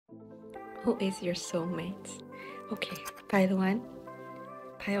Who is your soulmate? Okay, pile one,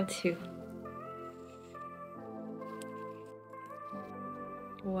 pile two.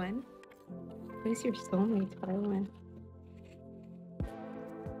 One. Who is your soulmate? Pile one.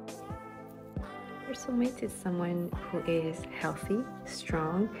 Your soulmate is someone who is healthy,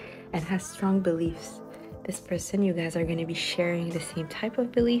 strong, and has strong beliefs. This person, you guys are going to be sharing the same type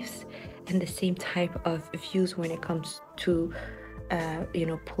of beliefs and the same type of views when it comes to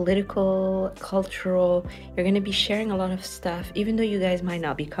political, cultural. You're going to be sharing a lot of stuff, even though you guys might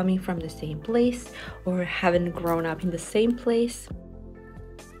not be coming from the same place or haven't grown up in the same place.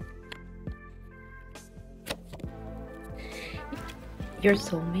 Your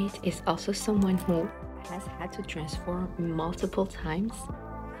soulmate is also someone who has had to transform multiple times.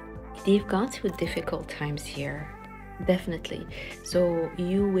 They've gone through difficult times here, definitely. So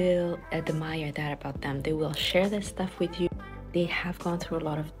you will admire that about them. They will share this stuff with you. They have gone through a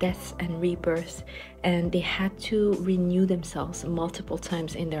lot of deaths and rebirths, and they had to renew themselves multiple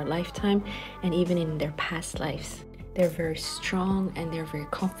times in their lifetime and even in their past lives. They're very strong and they're very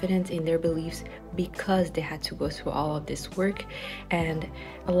confident in their beliefs because they had to go through all of this work. And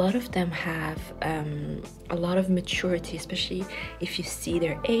a lot of them have a lot of maturity, especially if you see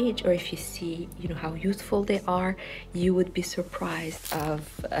their age or if you see, how youthful they are. You would be surprised of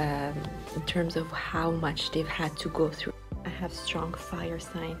in terms of how much they've had to go through. I have strong fire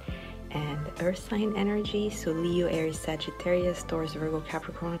sign and earth sign energy, so Leo, Aries, Sagittarius, Taurus, Virgo,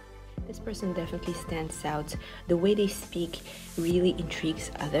 Capricorn. This person definitely stands out. The way they speak really intrigues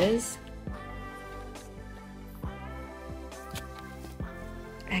others.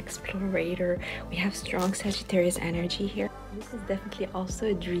 Explorator. We have strong Sagittarius energy here. This is definitely also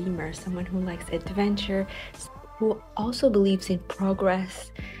a dreamer, someone who likes adventure, who also believes in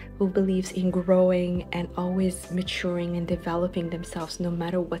progress, who believes in growing and always maturing and developing themselves no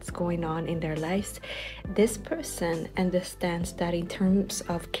matter what's going on in their lives. This person understands that in terms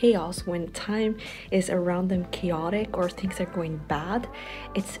of chaos, when time is around them chaotic or things are going bad,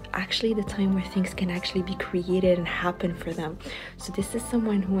 it's actually the time where things can actually be created and happen for them. So this is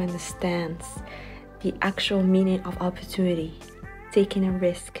someone who understands the actual meaning of opportunity, taking a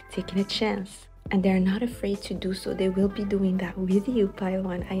risk, taking a chance. And they're not afraid to do so. They will be doing that with you, pile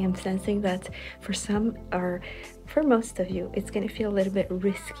one. I am sensing that for some, or for most of you, it's going to feel a little bit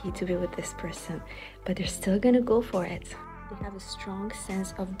risky to be with this person, but they're still going to go for it. They have a strong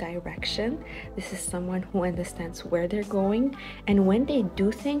sense of direction. This is someone who understands where they're going, and when they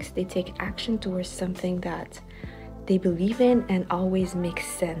do things, they take action towards something that they believe in and always makes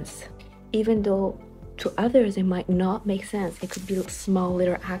sense. Even though to others it might not make sense. It could be small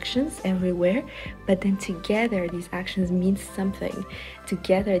little actions everywhere, but then together these actions mean something.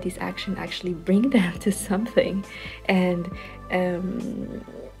 Together these actions actually bring them to something. And I'm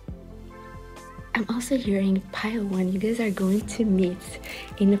also hearing pile one, you guys are going to meet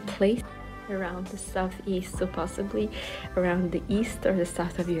in a place around the southeast, so possibly around the east or the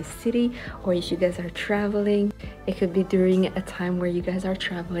south of your city, or if you guys are traveling, it could be during a time where you guys are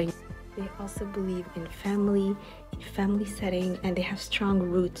traveling. They also believe in family setting, and they have strong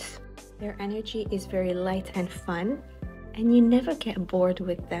roots. Their energy is very light and fun, and you never get bored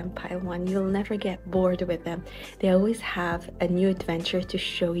with them, pile one. You'll never get bored with them. They always have a new adventure to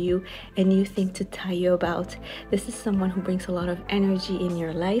show you, a new thing to tell you about. This is someone who brings a lot of energy in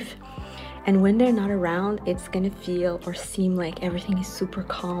your life, and when they're not around, it's gonna feel or seem like everything is super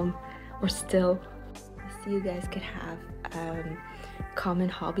calm or still. So you guys could have common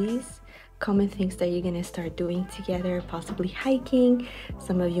hobbies, common things that you're gonna start doing together, possibly hiking.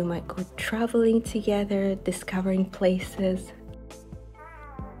 Some of you might go traveling together, discovering places.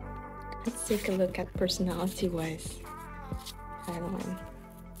 Let's take a look at personality wise.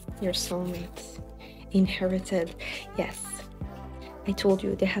 Your soulmates. Inherited. Yes, I told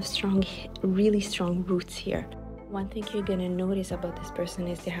you they have strong, really strong roots here. One thing you're gonna notice about this person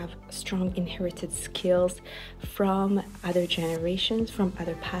is they have strong inherited skills from other generations, from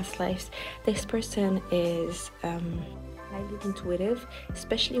other past lives. This person is highly intuitive,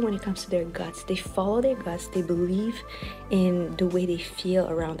 especially when it comes to their guts. They follow their guts, they believe in the way they feel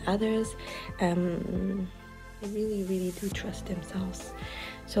around others. They really, really do trust themselves.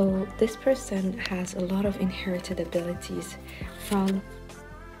 So this person has a lot of inherited abilities from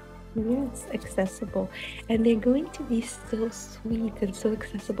Yes, accessible, and they're going to be so sweet and so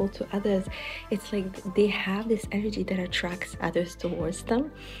accessible to others. It's like they have this energy that attracts others towards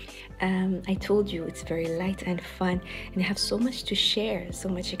them. I told you it's very light and fun, and they have so much to share, so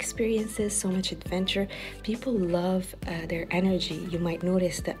much experiences, so much adventure. People love their energy. You might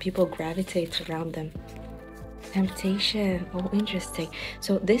notice that people gravitate around them. Temptation. Oh, interesting.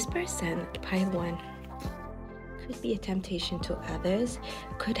 So this person, pile 1, could be a temptation to others,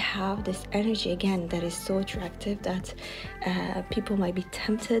 could have this energy again that is so attractive that people might be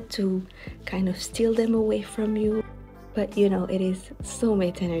tempted to kind of steal them away from you. But you know, it is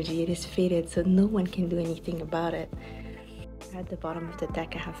soulmate energy, it is fated, so no one can do anything about it. At the bottom of the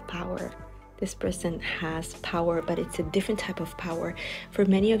deck, I have power. This person has power, but it's a different type of power. For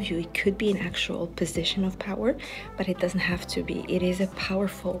many of you, it could be an actual position of power, but it doesn't have to be. It is a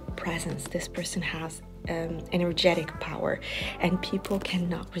powerful presence. This person has energetic power, and people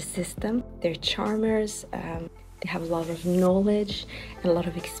cannot resist them. They're charmers. They have a lot of knowledge and a lot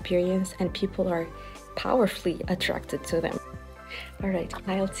of experience, and people are powerfully attracted to them. All right,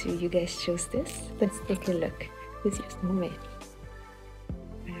 pile 2, you guys chose this. Let's take a look. Who's your soulmate?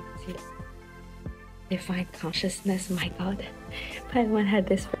 Divine consciousness, my god. Pile 1 had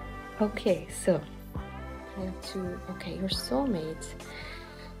this. Okay, so pile 2, okay, your soulmate.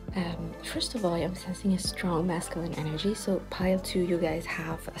 First of all, I'm sensing a strong masculine energy. So pile 2, you guys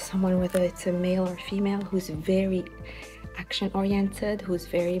have someone, whether it's a male or female, who's very action oriented, who's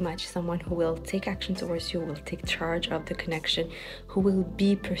very much someone who will take action towards you, will take charge of the connection, who will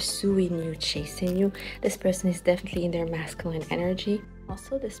be pursuing you, chasing you. This person is definitely in their masculine energy.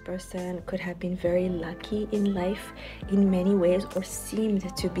 Also, this person could have been very lucky in life in many ways, or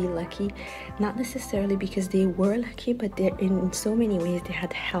seemed to be lucky, not necessarily because they were lucky, but they're in so many ways they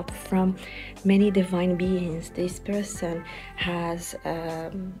had help from many divine beings. This person has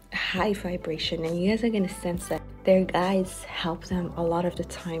high vibration, and you guys are going to sense that their guides help them a lot of the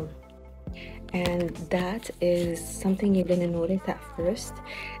time. And that is something you're going to notice at first.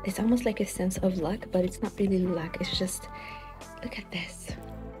 It's almost like a sense of luck, but it's not really luck. It's just, look at this.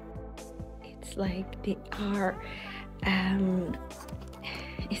 It's like they are,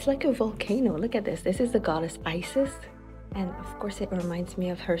 it's like a volcano. Look at this. This is the goddess Isis. And of course, it reminds me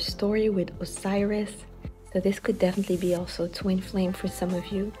of her story with Osiris. So this could definitely be also twin flame for some of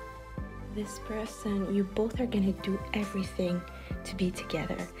you. This person, you both are going to do everything to be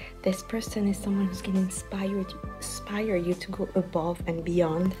together. This person is someone who's going to inspire you to go above and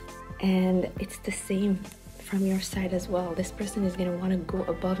beyond. And it's the same from your side as well. This person is going to want to go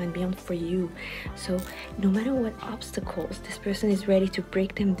above and beyond for you. So no matter what obstacles, this person is ready to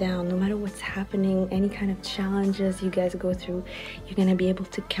break them down. No matter what's happening, any kind of challenges you guys go through, you're going to be able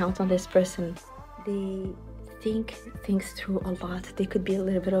to count on this person. They think things through a lot. They could be a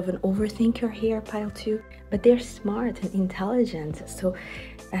little bit of an overthinker here, pile 2, but they're smart and intelligent. So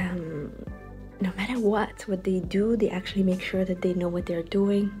no matter what they do, they actually make sure that they know what they're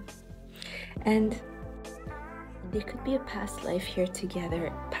doing. And there could be a past life here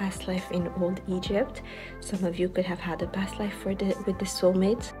together, past life in old Egypt. Some of you could have had a past life with the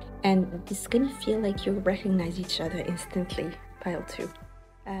soulmate, and it's gonna feel like you recognize each other instantly, pile 2.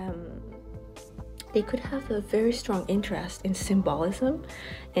 They could have a very strong interest in symbolism,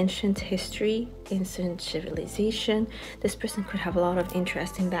 ancient history, ancient civilization. This person could have a lot of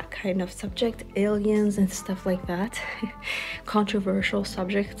interest in that kind of subject, aliens and stuff like that. Controversial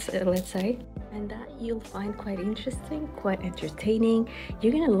subjects, let's say. And that you'll find quite interesting, quite entertaining.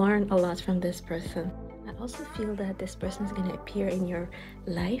 You're gonna learn a lot from this person. I also feel that this person is gonna appear in your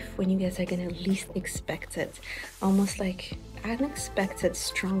life when you guys are gonna least expect it. Almost like unexpected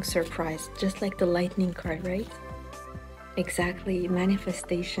strong surprise, just like the lightning card, right? Exactly,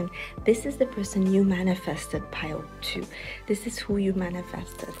 manifestation. This is the person you manifested, pile 2. This is who you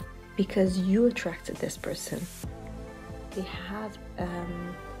manifested because you attracted this person. They have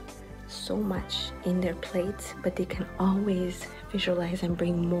so much in their plate, but they can always visualize and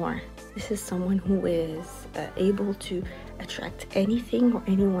bring more. This is someone who is able to attract anything or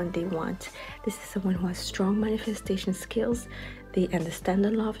anyone they want. This is someone who has strong manifestation skills. They understand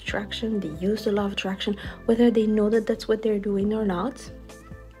the law of attraction. They use the law of attraction, whether they know that that's what they're doing or not.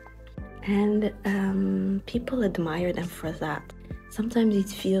 And people admire them for that. Sometimes it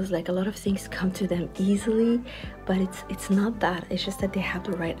feels like a lot of things come to them easily, but it's not that. It's just that they have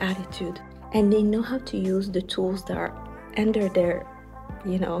the right attitude and they know how to use the tools that are under their,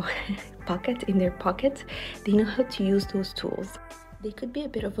 you know, pocket, in their pocket. They know how to use those tools. They could be a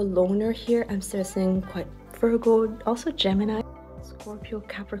bit of a loner here. I'm sensing quite Virgo, also Gemini, Scorpio,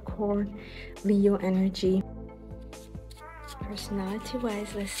 Capricorn, Leo energy.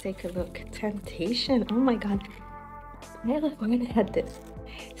 Personality-wise, let's take a look. Temptation. Oh my God. We're gonna head this.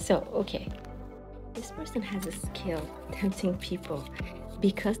 So, okay. This person has a skill tempting people.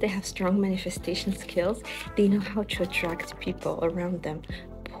 Because they have strong manifestation skills, they know how to attract people around them.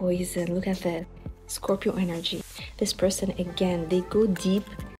 Poison, look at that. Scorpio energy. This person, again, they go deep